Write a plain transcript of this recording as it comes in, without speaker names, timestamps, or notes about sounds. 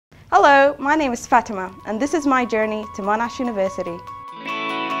Hello, my name is Fatima and this is my journey to Monash University.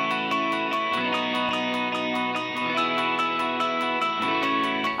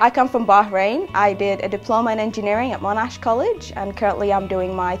 I come from Bahrain. I did a Diploma in Engineering at Monash College and currently I'm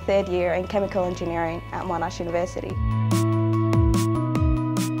doing my third year in Chemical Engineering at Monash University.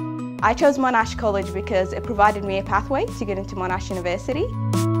 I chose Monash College because it provided me a pathway to get into Monash University.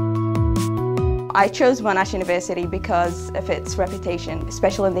 I chose Monash University because of its reputation,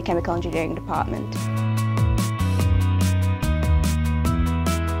 especially in the chemical engineering department.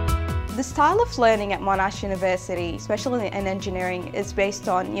 The style of learning at Monash University, especially in engineering, is based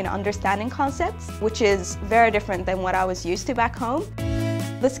on understanding concepts, which is very different than what I was used to back home.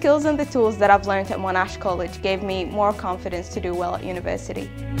 The skills and the tools that I've learned at Monash College gave me more confidence to do well at university.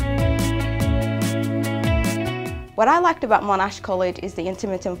 What I liked about Monash College is the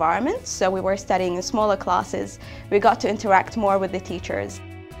intimate environment, so we were studying in smaller classes. We got to interact more with the teachers.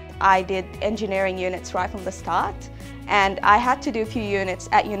 I did engineering units right from the start, and I had to do a few units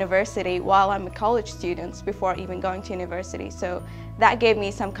at university while I'm a college student before even going to university, so that gave me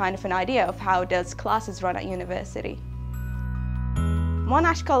some kind of an idea of how does classes run at university.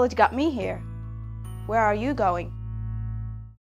 Monash College got me here. Where are you going?